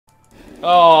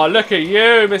Oh, look at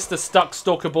you, Mr. Stuck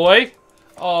Stalker Boy.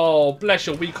 Oh, bless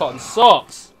your wee cotton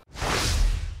socks.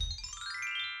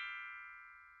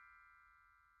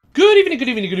 Good evening,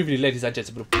 ladies and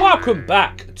gentlemen. Welcome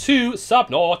back to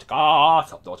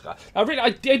Subnautica.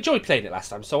 I enjoyed playing it last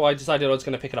time, so I decided I was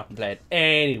going to pick it up and play it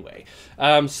anyway.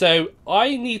 So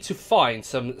I need to find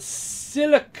some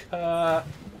silica.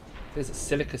 Is it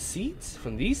silica seeds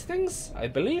from these things? I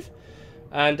believe.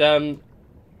 And I'm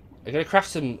going to craft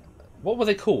some. What were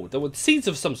they called? There were seeds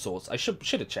of some sorts. I should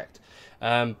have checked.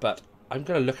 But I'm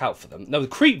going to look out for them. No, the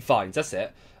creep vines. That's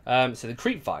it. So the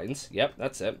creep vines. Yep,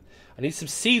 that's it. I need some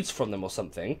seeds from them or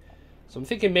something. So I'm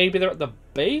thinking maybe they're at the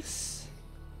base.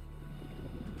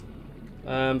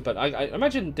 But I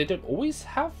imagine they don't always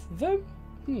have them.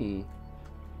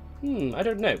 I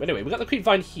don't know. Anyway, we've got the creep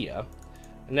vine here.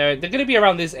 And they're going to be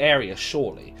around this area,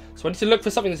 surely. So I need to look for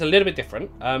something that's a little bit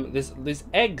different. There's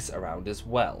eggs around as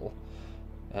well.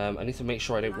 I need to make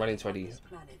sure I don't run into any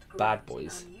bad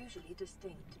boys.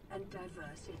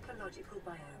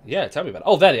 Yeah, tell me about it.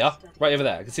 Oh, there they are. Right over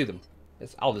there. I can see them.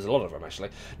 There's a lot of them, actually.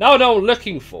 Now I know what I'm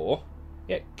looking for.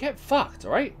 Yeah, get fucked,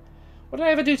 alright? What did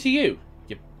I ever do to you?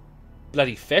 You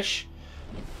bloody fish.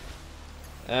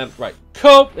 Right.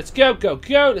 Cool. Let's go.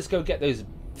 Let's go get those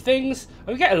things. I'm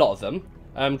going to get a lot of them.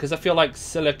 Because I feel like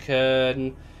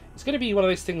silicon... It's going to be one of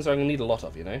those things I'm going to need a lot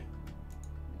of, you know?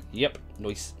 Yep.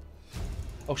 Nice.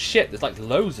 Oh, shit. There's like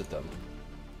loads of them.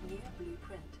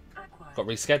 Got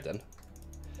really scared then.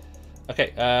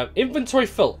 Okay, inventory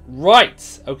full.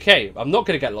 Right, okay. I'm not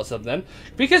going to get lots of them then,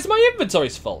 because my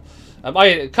inventory's full.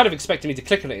 I kind of expected me to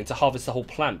click on it and to harvest the whole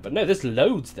plant, but no, there's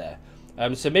loads there.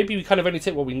 So maybe we kind of only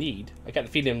take what we need. I get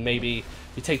the feeling maybe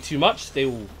if we take too much, they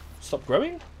will stop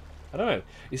growing? I don't know.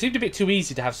 It seemed a bit too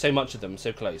easy to have so much of them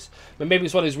so close. But maybe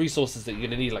it's one of those resources that you're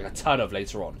going to need like a ton of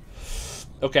later on.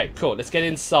 Okay, cool. Let's get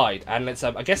inside and let's,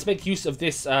 I guess, make use of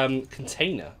this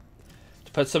container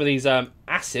to put some of these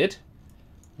acid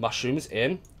mushrooms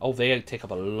in. Oh, they take up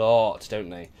a lot, don't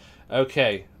they?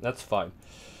 Okay, that's fine.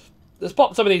 Let's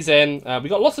pop some of these in. We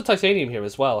got lots of titanium here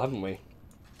as well, haven't we?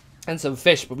 And some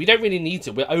fish, but we don't really need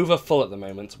to. We're over full at the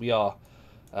moment. We are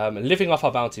living off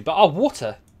our bounty. But our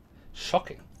water,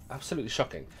 shocking. Absolutely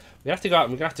shocking. We have to go out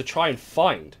and we're going to have to try and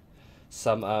find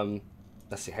some...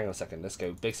 let's see, hang on a second. Let's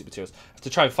go basic materials. Have to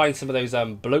try and find some of those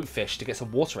bloatfish to get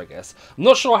some water, I guess. I'm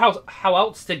not sure how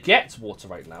else to get water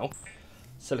right now.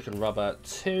 Silicon rubber,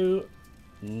 2.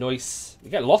 Nice. You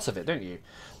get a lot of it, don't you?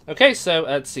 Okay, so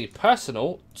let's see.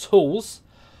 Personal, tools,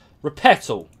 repair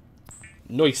tool.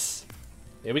 Nice.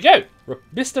 Here we go.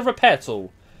 Mr. Repair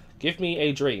Tool. Give me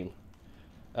a dream.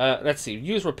 Let's see.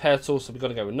 Use repair tool, so we've got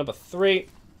to go with number 3.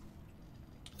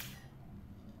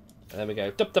 And there we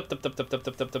go.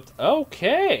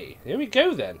 Okay. Here we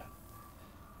go then.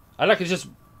 I like it just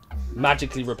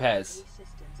magically repairs.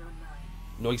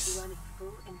 Nice.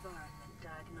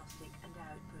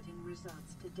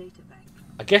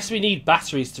 I guess we need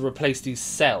batteries to replace these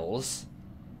cells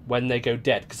when they go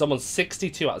dead. Because I'm on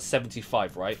 62 out of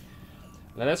 75, right?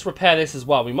 Now let's repair this as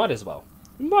well. We might as well.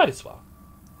 We might as well.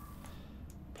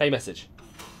 Play message.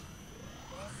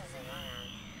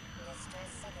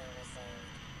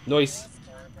 Noise.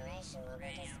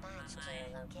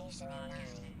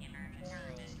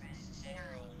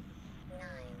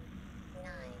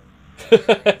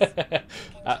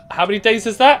 How many days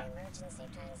is that?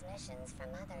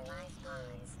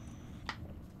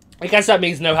 I guess that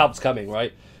means no help's coming,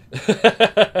 right?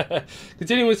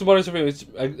 Continuing with some words.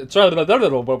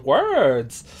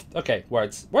 Okay,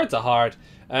 words. Words are hard.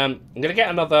 I'm going to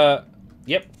get another...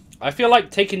 Yep. I feel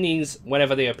like taking these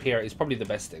whenever they appear is probably the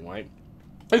best thing, right?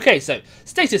 Okay, so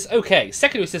status okay.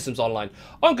 Secondary systems online.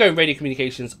 Ongoing radio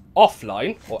communications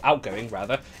offline, or outgoing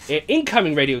rather.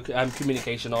 Incoming radio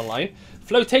communication online.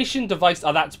 Flotation device.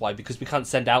 Oh, that's why, because we can't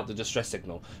send out the distress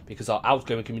signal because our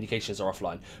outgoing communications are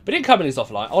offline. But incoming is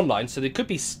online, so they could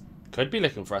be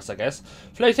looking for us, I guess.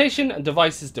 Flotation and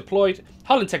devices deployed.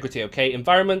 Hull integrity okay.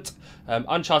 Environment.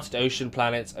 Uncharted ocean,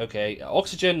 planets okay.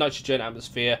 Oxygen, nitrogen,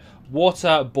 atmosphere,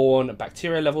 water-borne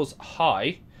bacteria levels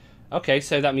high. Okay,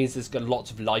 so that means there's got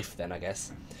lots of life then, I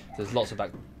guess. There's lots of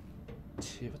what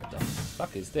the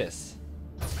fuck is this?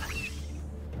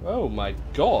 Oh my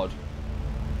god.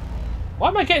 Why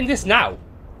am I getting this now?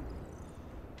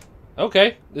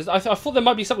 Okay, I thought there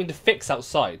might be something to fix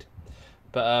outside.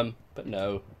 But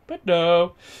no. But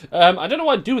no. I don't know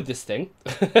what I'd do with this thing.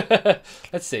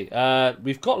 Let's see.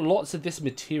 We've got lots of this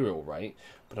material, right?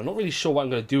 But I'm not really sure what I'm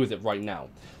going to do with it right now.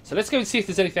 So let's go and see if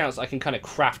there's anything else I can kind of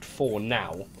craft for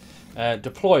now.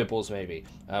 Deployables, maybe.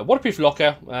 Waterproof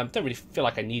locker. Don't really feel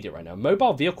like I need it right now.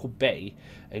 Mobile vehicle bay.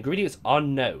 Ingredients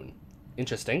unknown.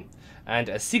 Interesting. And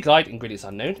a sea glide, ingredients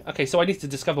unknown. Okay, so I need to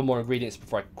discover more ingredients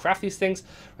before I craft these things.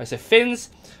 Right, so fins,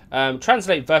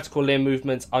 translate vertical limb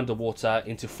movements underwater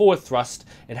into forward thrust,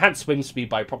 enhance swim speed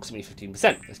by approximately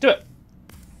 15%. Let's do it.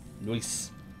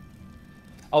 Nice.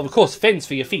 Oh, of course, fins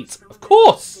for your feet. Of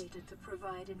course! To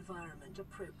provide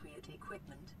environment-appropriate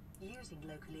equipment using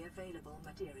locally available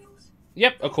materials.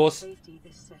 Yep, of course. Safety,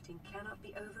 this setting cannot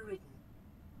be overridden.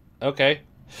 Okay.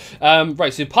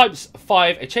 Right, so pipes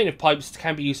 5, a chain of pipes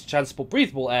can be used to transport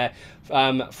breathable air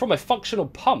from a functional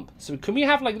pump. So can we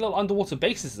have like little underwater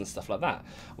bases and stuff like that?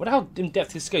 I wonder how in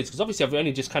depth this goes, because obviously I've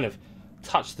only just kind of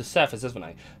touched the surface, haven't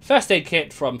I? First aid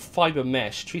kit from fiber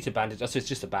mesh, treated bandage. Oh, so it's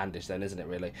just a bandage then, isn't it,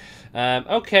 really?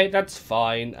 Okay, that's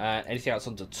fine. Anything else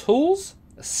under tools?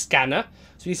 A scanner.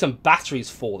 So we need some batteries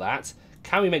for that.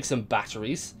 Can we make some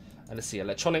batteries? Let's see,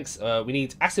 electronics. We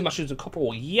need acid mushrooms and copper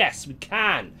ore. Yes, we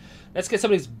can. Let's get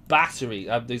some of these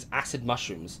these acid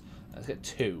mushrooms. Let's get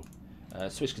 2.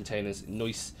 Switch containers.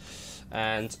 Nice.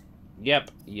 And yep.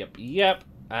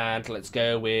 And let's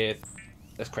go with.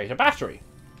 Let's create a battery.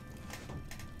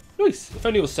 Nice. If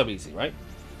only it was so easy, right?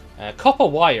 Copper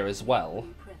wire as well.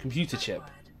 Computer chip.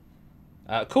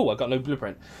 Cool. I got no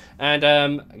blueprint. And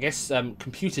I guess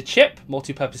computer chip,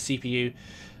 multi-purpose CPU.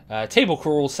 Table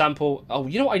coral sample. Oh,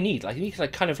 you know what I need? I need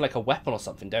like kind of like a weapon or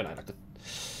something, don't I?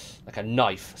 Like a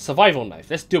knife, survival knife.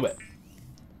 Let's do it.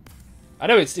 I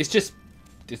know it's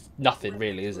nothing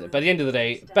really, is it? But at the end of the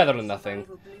day, better than nothing.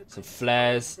 Some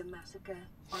flares. The massacre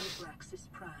on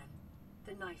Braxis Prime.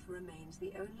 The knife remains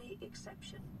the only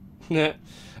exception.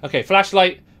 Okay,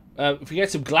 flashlight. If we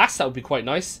get some glass, that would be quite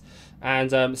nice.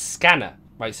 And scanner.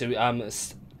 Right, so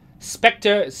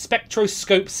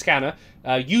spectroscope scanner.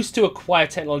 Used to acquire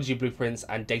technology blueprints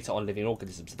and data on living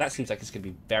organisms. So that seems like it's going to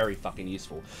be very fucking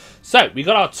useful. So, we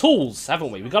got our tools,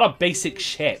 haven't we? We got our basic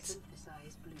shit.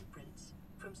 Synthesize blueprints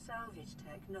from salvage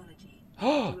technology.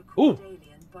 Ooh. Alien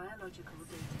biological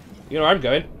data. You know where I'm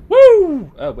going.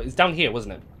 Woo! Oh, but it's down here,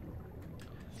 wasn't it?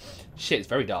 Shit, it's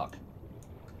very dark.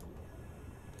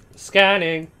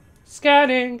 Scanning.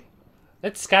 Scanning.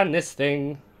 Let's scan this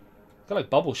thing. Got like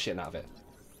bubble shit out of it.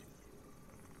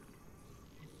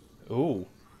 Ooh.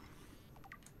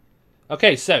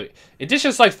 Okay, so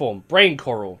indigenous life form, brain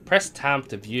coral. Press tab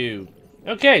to view.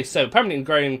 Okay, so permanently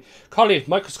growing colony of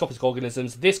microscopic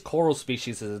organisms. This coral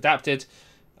species has adapted.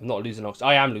 I'm not losing oxygen.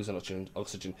 I am losing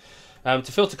oxygen. To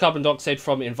filter carbon dioxide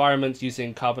from environment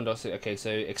using carbon dioxide. Okay, so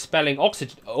expelling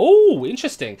oxygen. Oh,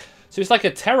 interesting. So it's like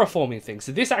a terraforming thing.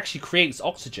 So this actually creates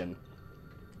oxygen.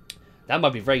 That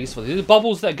might be very useful. These are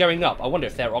bubbles that are going up. I wonder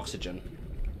if they're oxygen.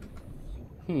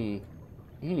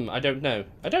 I don't know.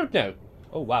 I don't know.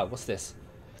 Oh, wow. What's this?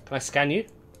 Can I scan you,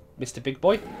 Mr. Big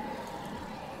Boy?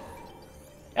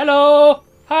 Hello.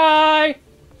 Hi.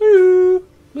 Ooh,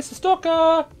 Mr.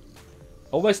 Stalker.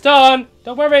 Almost done.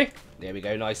 Don't worry. There we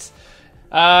go. Nice.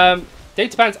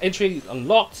 Data bands entry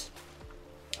unlocked.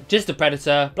 Just a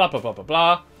predator. Blah, blah, blah, blah,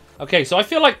 blah. Okay, so I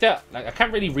feel like that. Like, I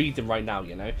can't really read them right now,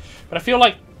 you know. But I feel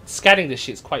like scanning this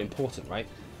shit is quite important, right?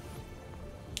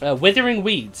 Withering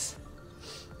weeds.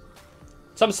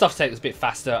 Some stuff takes a bit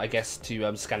faster, I guess,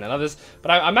 to scan than others. But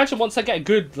I imagine once I get a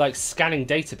good like scanning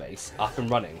database up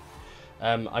and running,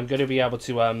 I'm going to be able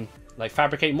to like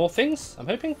fabricate more things. I'm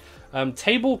hoping.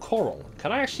 Table coral.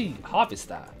 Can I actually harvest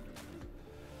that?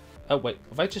 Oh wait,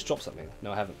 have I just dropped something?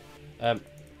 No, I haven't.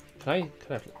 Can I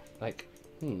like?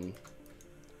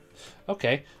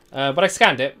 Okay, but I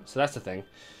scanned it, so that's the thing.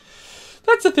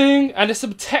 That's the thing. And there's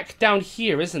some tech down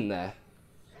here, isn't there?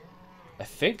 I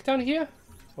think down here.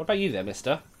 What about you there,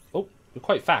 mister? Oh, you're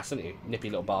quite fast, aren't you? Nippy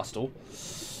little barstool.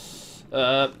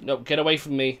 No, get away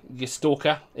from me, you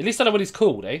stalker. At least I know what he's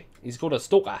called, eh? He's called a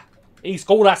stalker. He's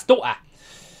called a stalker.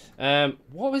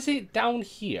 What was it down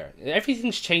here?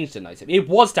 Everything's changed tonight. It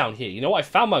was down here. You know what? I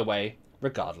found my way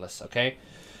regardless, okay?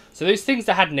 So those things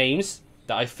that had names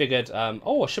that I figured,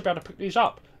 oh, I should be able to pick these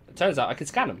up. It turns out I can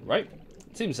scan them, right?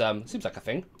 Seems like a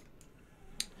thing.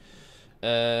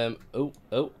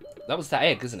 Oh, that was that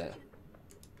egg, isn't it?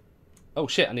 Oh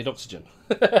shit, I need oxygen.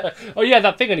 Oh yeah,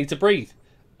 that thing I need to breathe.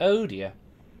 Oh dear.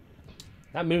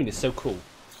 That moon is so cool.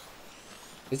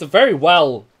 It's a very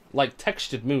well, like,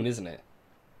 textured moon, isn't it?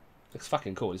 Looks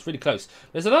fucking cool. It's really close.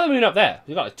 There's another moon up there.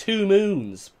 We've got like 2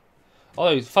 moons.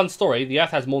 Although, fun story, the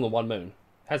Earth has more than 1 moon.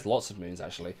 It has lots of moons,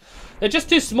 actually. They're just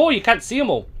too small, you can't see them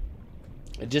all.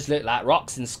 They just look like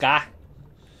rocks in the sky.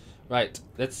 Right,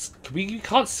 we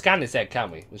can't scan this egg,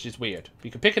 can we? Which is weird. We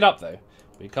can pick it up, though.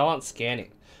 We can't scan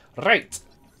it. Right.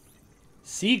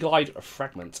 Sea glide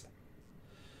fragment.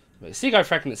 Sea glide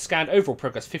fragment scanned. Overall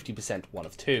progress 50%. 1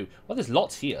 of 2. Well, there's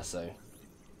lots here, so.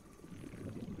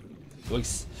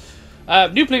 Nice.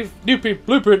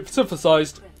 Blueprint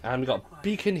synthesized. And we got a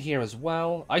beacon here as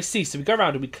well. I see. So we go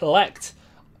around and we collect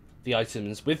the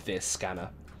items with this scanner.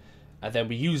 And then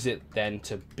we use it then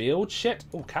to build shit.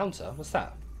 Oh, counter. What's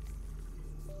that?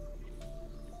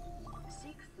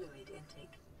 Seek fluid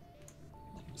intake.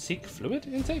 Seek fluid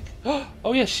intake?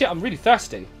 Oh yeah, shit. I'm really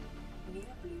thirsty. New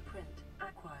blueprint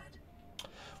acquired.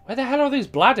 Where the hell are these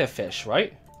bladder fish,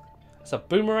 right? It's a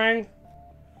boomerang.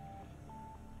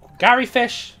 Gary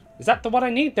fish. Is that the one I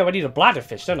need? No, I need a bladder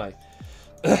fish, don't I?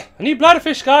 I need bladder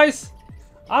fish, guys.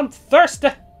 I'm thirsty.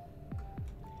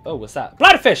 Oh, what's that?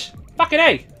 Bladder fish. Fucking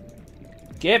A.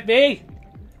 Give me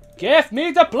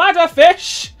the bladder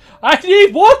fish. I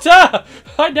need water.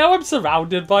 I know I'm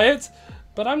surrounded by it,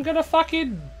 but I'm gonna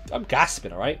fucking... I'm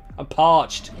gasping, alright? I'm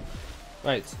parched.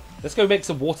 Right, let's go make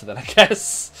some water then, I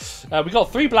guess. We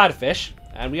got 3 bladder fish,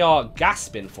 and we are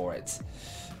gasping for it.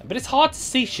 But it's hard to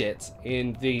see shit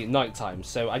in the night time,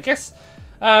 so I guess...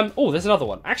 oh, there's another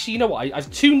one. Actually, you know what? I've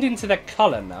tuned into their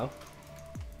colour now.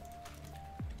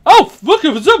 Oh, look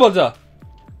at the...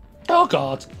 Oh,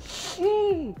 God.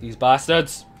 These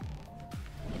bastards.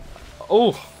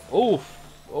 Oh,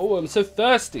 I'm so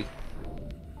thirsty.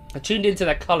 I tuned into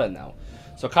their colour now,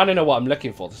 so I kind of know what I'm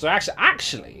looking for. So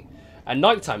actually, at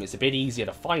night time, it's a bit easier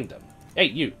to find them. Hey,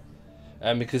 you.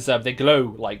 Because they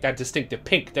glow like that distinctive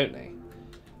pink, don't they?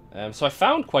 So I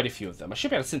found quite a few of them. I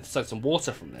should be able to synthesize some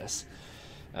water from this.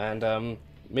 And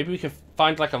maybe we can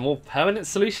find like a more permanent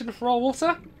solution for our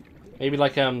water? Maybe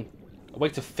like a way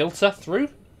to filter through?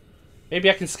 Maybe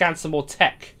I can scan some more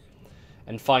tech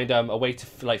and find a way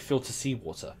to like filter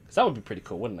seawater. Because that would be pretty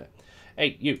cool, wouldn't it?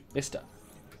 Hey, you, mister.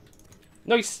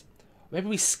 Nice. Maybe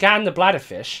we scan the bladder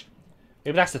fish.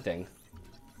 Maybe that's the thing.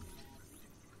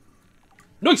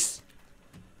 Nice!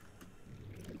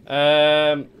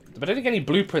 But I don't get any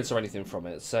blueprints or anything from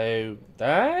it, so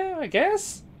there, I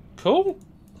guess. Cool.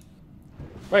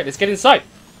 Right, let's get inside.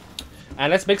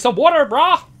 And let's make some water,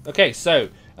 brah! Okay, so,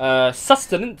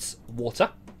 sustenance water.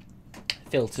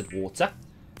 Filtered water.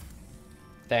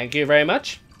 Thank you very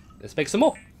much. Let's make some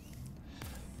more.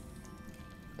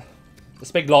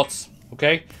 Let's make lots,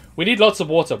 okay? We need lots of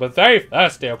water. We're very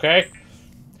thirsty, okay?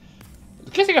 I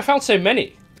don't think I found so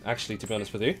many, actually, to be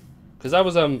honest with you. Because I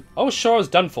was sure I was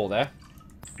done for there.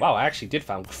 Wow, I actually did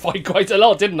find quite a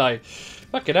lot, didn't I?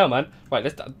 Fucking hell, man. Right,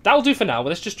 that'll do for now.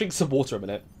 Let's just drink some water a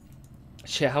minute.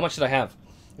 Shit, how much did I have?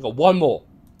 I got 1 more.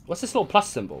 What's this little plus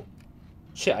symbol?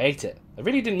 Shit, I ate it. I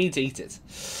really didn't mean to eat it.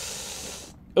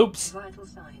 Oops. Vital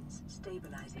signs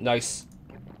stabilizing. Nice.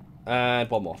 And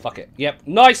 1 more. Fuck it. Yep.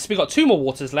 Nice. We got 2 more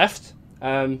waters left.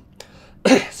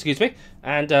 Excuse me.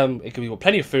 And we got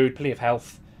plenty of food, plenty of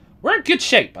health. We're in good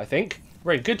shape, I think.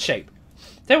 We're in good shape.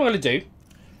 Then what I'm going to do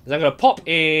is I'm going to pop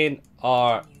in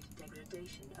our...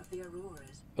 Degradation of the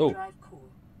auroras. Oh. Drive core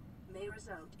may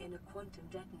result in a quantum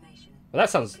detonation. Well, that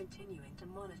sounds Continuing to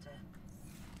monitor.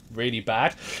 really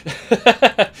bad.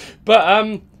 But,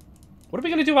 what are we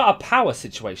going to do about our power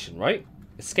situation, right?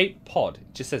 Escape pod.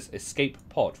 It just says escape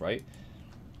pod, right?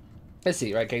 Let's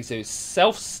see, right, okay, so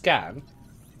self-scan.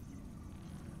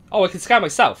 Oh, I can scan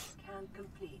myself. Scan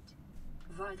complete.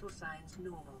 Vital signs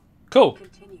normal. Cool.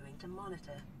 Continuing to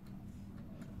monitor.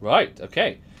 Right,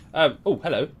 okay. Oh,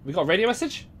 hello. We got a radio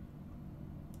message?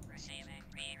 Receiving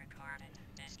re-recorded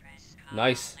distress call.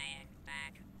 Nice. Laying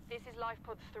back. This is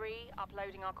LifePod 3,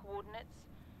 uploading our coordinates.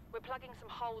 We're plugging some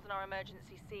holes in our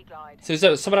emergency sea glide. So is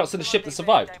there someone else in the ship that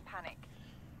survived? Don't panic.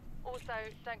 Also,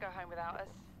 don't go home without us.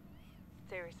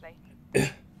 Seriously.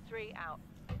 3 out.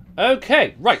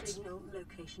 Okay, right. Signal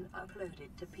location uploaded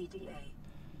to PDA.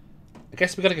 I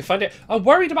guess we gotta go find it. I'm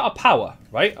worried about our power,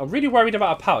 right? I'm really worried about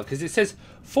our power because it says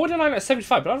 49 out of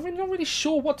 75, but I'm not really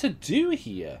sure what to do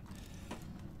here.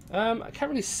 I can't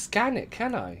really scan it,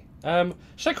 can I?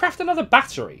 Should I craft another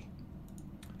battery?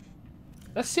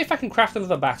 Let's see if I can craft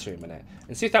another battery a minute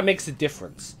and see if that makes a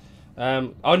difference.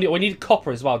 I need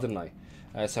copper as well, didn't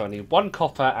I? So I need 1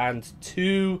 copper and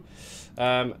 2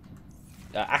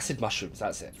 acid mushrooms.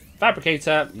 That's it.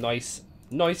 Fabricator, nice,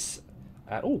 nice.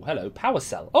 Oh, hello, power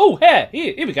cell. Oh, here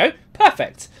we go.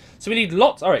 Perfect. So we need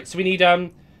lots. All right, so we need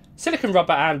silicon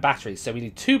rubber and batteries. So we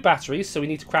need 2 batteries. So we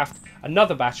need to craft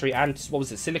another battery and what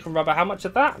was it? Silicon rubber. How much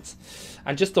of that?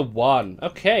 And just the 1.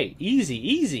 Okay, easy,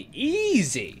 easy,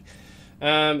 easy.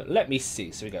 Let me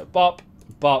see. So we go bop,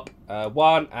 bop,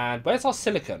 1, and where's our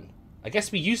silicon? I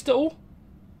guess we used it all.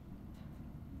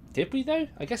 Did we though?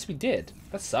 I guess we did.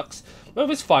 That sucks. Well,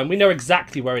 it's fine. We know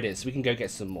exactly where it is, so we can go get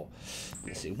some more.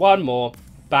 Let's see. 1 more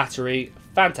battery.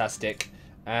 Fantastic.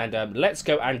 And let's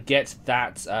go and get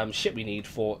that ship we need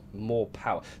for more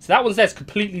power. So that one's there. It's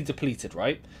completely depleted,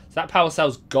 right? So that power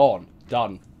cell's gone.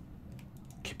 Done.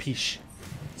 Capiche.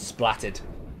 Splatted.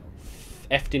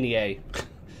 F'd in the A.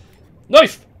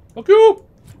 Knife! Fuck you!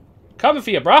 Coming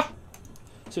for you, bruh!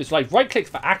 So it's like right click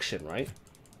for action, right?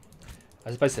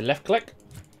 As opposed to left click.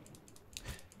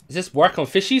 Does this work on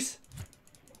fishies?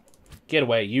 Get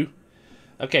away, you.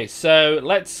 Okay, so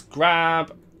let's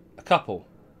grab a couple.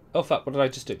 Oh fuck, what did I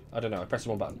just do? I don't know, I pressed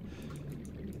the wrong button.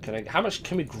 How much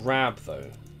can we grab though?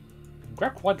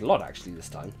 Grab quite a lot actually this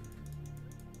time.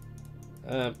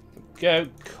 Go,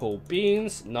 cool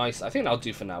beans, nice. I think that'll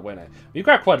do for now, won't it? We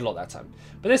grabbed quite a lot that time.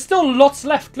 But there's still lots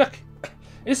left, look.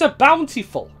 It's a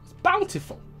bountiful. It's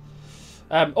bountiful.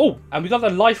 Oh, and we got the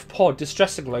life pod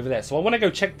distress signal over there, so I want to go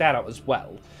check that out as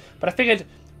well. But I figured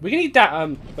we can need that.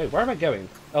 Wait, where am I going?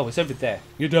 Oh, it's over there.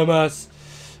 You dumbass.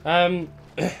 I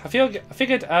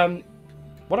figured.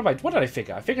 What did I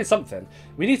figure? I figured something.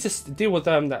 We need to deal with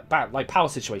that bad, like power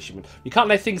situation. We can't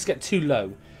let things get too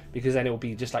low because then it will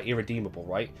be just like irredeemable,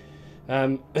 right?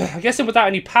 I guess without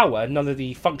any power, none of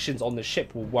the functions on the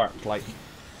ship will work. Like,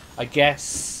 I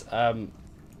guess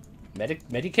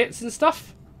medikits and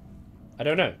stuff. I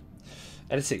don't know.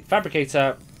 Let's see.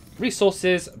 Fabricator,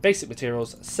 resources, basic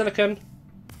materials, silicon.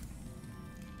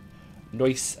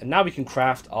 Nice. And now we can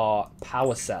craft our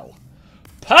power cell.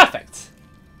 Perfect!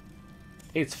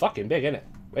 It's fucking big, isn't it?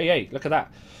 Hey, look at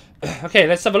that. Okay,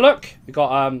 let's have a look. We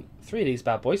got 3 of these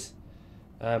bad boys.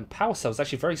 Power cell is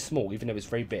actually very small, even though it's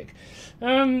very big.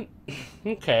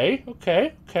 Okay.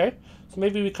 So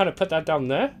maybe we kind of put that down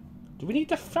there. Do we need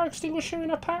the fire extinguisher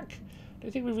in our pack? I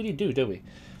don't think we really do we?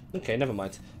 Okay, never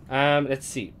mind. Let's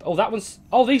see. Oh, that one's...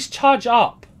 Oh, these charge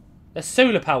up. They're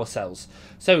solar power cells.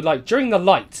 So, like, during the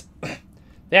light,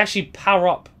 they actually power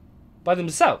up by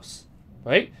themselves,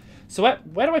 right? So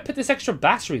where do I put this extra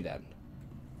battery then?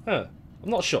 Huh. I'm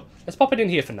not sure. Let's pop it in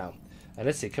here for now. And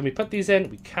let's see. Can we put these in?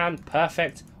 We can.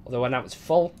 Perfect. Although now it's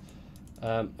full.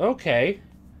 Okay.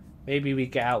 Maybe we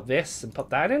get out this and put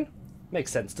that in.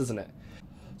 Makes sense, doesn't it?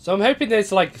 So I'm hoping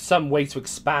there's like some way to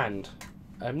expand.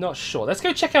 I'm not sure. Let's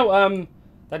go check out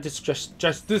that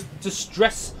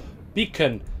distress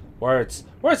beacon. Words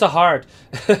are hard.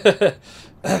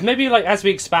 Maybe like as we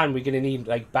expand, we're gonna need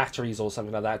like batteries or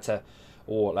something like that to,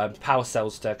 or power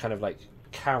cells to kind of like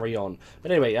carry on.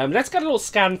 But anyway, let's get a little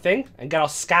scan thing and get our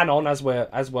scan on as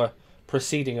we're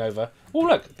proceeding over. Oh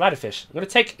look, bladderfish. I'm gonna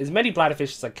take as many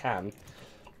bladderfish as I can,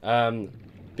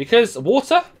 because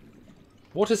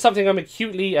water's something I'm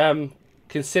acutely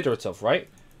considerate of, right?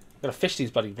 I'm gonna fish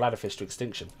these bloody bladderfish to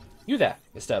extinction. You there,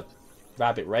 Mr.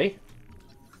 Rabbit Ray?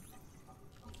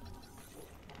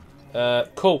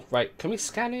 Cool. Right, can we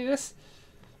scan any of this?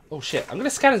 Oh shit, I'm gonna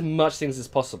scan as much things as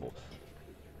possible.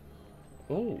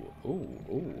 Ooh.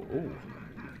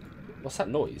 What's that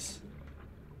noise?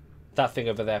 That thing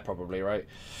over there, probably, right?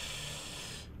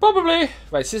 Probably.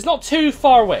 Right, so it's not too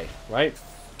far away, right?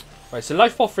 Right, so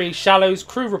life pod 3, shallows,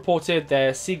 crew reported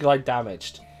their sea glide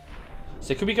damaged.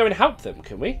 So can we go and help them,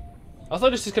 can we? I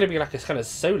thought this was going to be like a kind of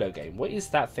solo game. What is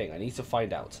that thing? I need to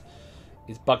find out.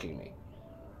 It's bugging me.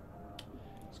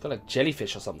 It's got like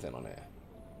jellyfish or something on it.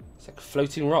 It's like a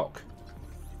floating rock.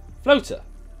 Floater.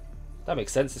 That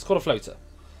makes sense. It's called a floater.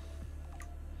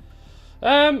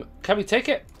 Can we take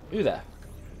it? Who there?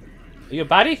 Are you a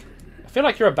baddie? I feel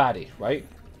like you're a baddie, right?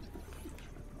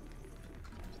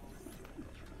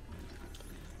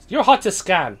 You're hard to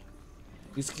scan.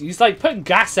 He's like putting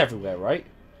gas everywhere, right?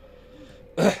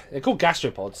 They're called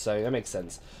gastropods, so that makes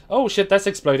sense. Oh shit, that's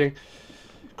exploding.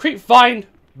 Creep vine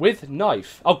with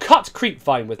knife. Oh, cut creep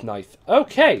vine with knife.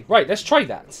 Okay, right, let's try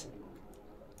that.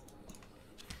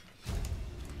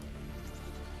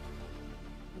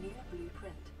 New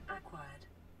blueprint acquired.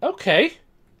 Okay.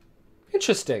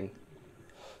 Interesting.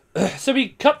 So we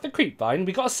cut the creep vine,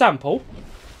 we got a sample,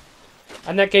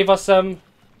 and that gave us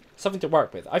something to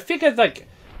work with. I figured, like,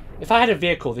 if I had a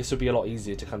vehicle, this would be a lot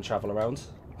easier to kind of travel around.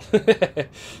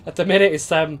 At the minute, it's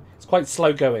quite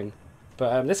slow going.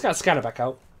 But let's get a scanner back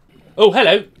out. Oh,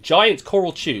 hello, giant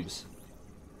coral tubes.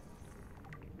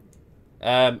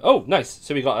 Oh, nice.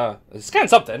 So we got scan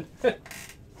something.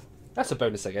 That's a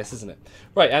bonus, I guess, isn't it?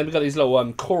 Right, and we got these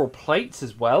little coral plates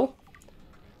as well.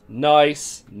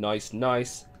 Nice.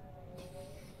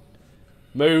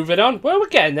 Moving on. Well, we're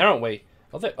getting there, aren't we?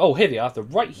 Oh, here they are. They're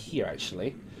right here,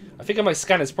 actually. I think my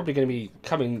scanner's probably going to be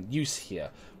coming use here.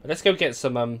 But let's go get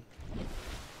some,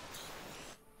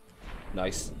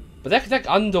 Nice. But they're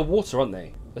underwater, aren't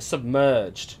they? They're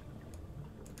submerged.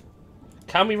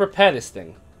 Can we repair this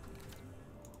thing?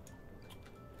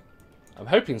 I'm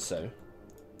hoping so.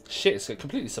 Shit, it's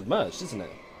completely submerged, isn't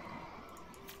it?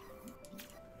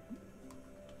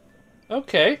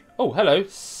 Okay. Oh, hello.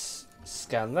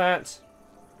 Scan that.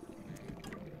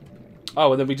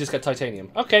 Oh, and then we just get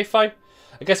titanium. Okay, fine.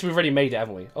 I guess we've already made it,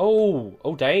 haven't we? Oh,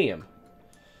 oh damn.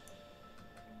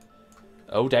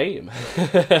 Oh damn.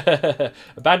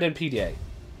 Abandoned PDA.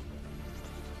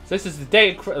 So this is the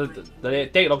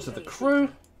data logs of the crew.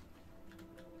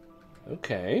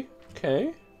 Okay,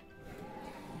 okay.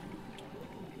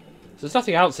 So there's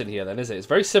nothing else in here then, is it? It's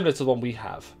very similar to the one we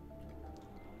have.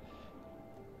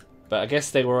 But I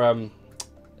guess they were a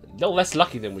little less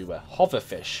lucky than we were.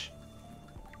 Hoverfish.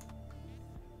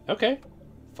 Okay,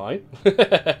 fine.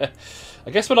 I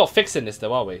guess we're not fixing this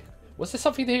though, are we? Was there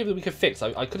something here that we could fix?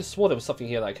 I could have sworn there was something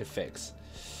here that I could fix.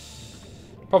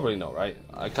 Probably not, right?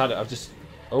 I'm just...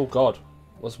 Oh god.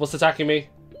 What's attacking me?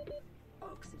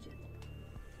 Oxygen.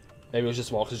 Maybe it was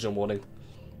just my oxygen warning.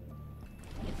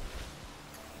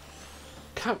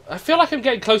 I feel like I'm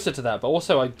getting closer to that, but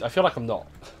also I feel like I'm not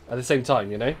at the same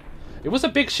time, you know? It was a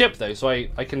big ship though, so I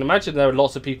can imagine there are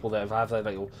lots of people that have their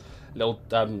little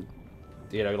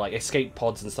you know, like escape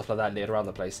pods and stuff like that laid around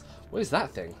the place. What is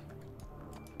that thing?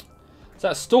 Is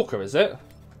that a stalker, is it?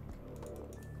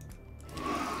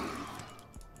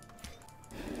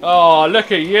 Oh,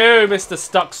 look at you, Mr.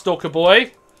 Stuck Stalker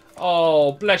Boy.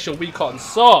 Oh, bless your wee cotton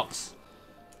socks.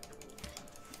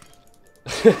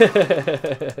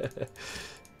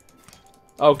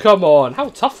 Oh, come on. How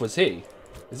tough was he?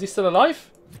 Is he still alive?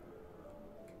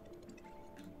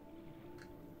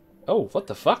 Oh, what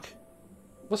the fuck?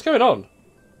 What's going on?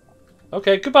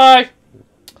 Okay, goodbye.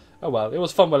 Oh well, it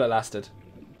was fun while it lasted.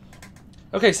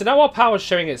 Okay, so now our power is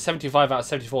showing at 75 out of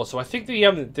 74, so I think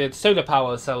the solar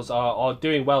power cells are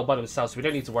doing well by themselves, so we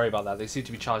don't need to worry about that. They seem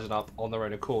to be charging up on their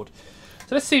own accord.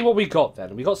 So let's see what we got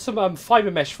then. We got some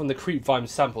fiber mesh from the creep vine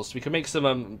samples, so we can make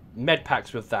some med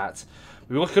packs with that.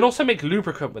 We can also make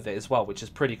lubricant with it as well, which is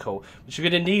pretty cool. Which we're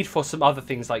going to need for some other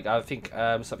things, like I think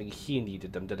something he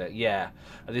needed them, did it? Yeah,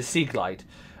 the Sea Glide.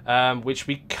 Which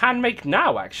we can make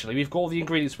now, actually. We've got all the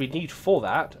ingredients we need for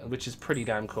that, which is pretty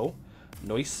damn cool.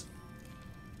 Nice.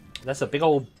 That's a big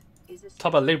old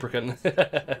tub of lubricant.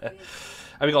 And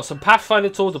we got some Pathfinder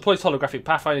tools, deploys holographic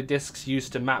Pathfinder discs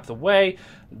used to map the way.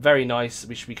 Very nice,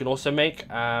 which we can also make.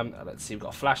 Let's see, we've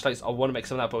got flashlights. I want to make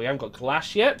some of that, but we haven't got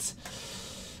glass yet.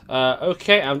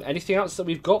 Okay, and anything else that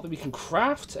we've got that we can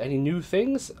craft? Any new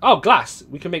things? Oh, glass.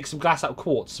 We can make some glass out of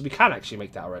quartz. So we can actually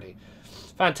make that already.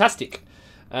 Fantastic.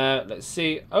 Let's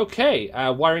see. Okay,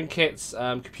 wiring kits,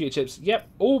 computer chips. Yep,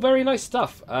 all very nice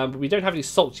stuff. But we don't have any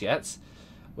salt yet,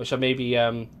 which I maybe...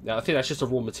 I think that's just a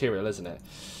raw material, isn't it?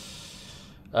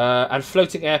 And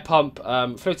floating air pump,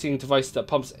 floating device that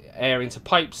pumps air into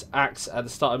pipes, acts at the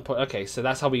starting point. Okay, so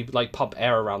that's how we like pump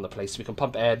air around the place. We can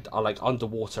pump air like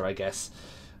underwater, I guess.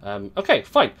 Okay,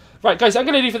 fine. Right, guys, I'm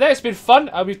going to leave it there. It's been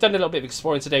fun. We've done a little bit of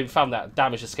exploring today. We found that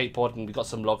damaged escape pod, and we got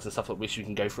some logs and stuff that which we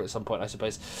can go through at some point, I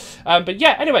suppose. But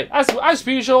yeah, anyway, as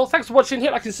per usual, thanks for watching.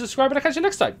 Hit like and subscribe, and I'll catch you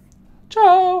next time.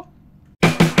 Ciao!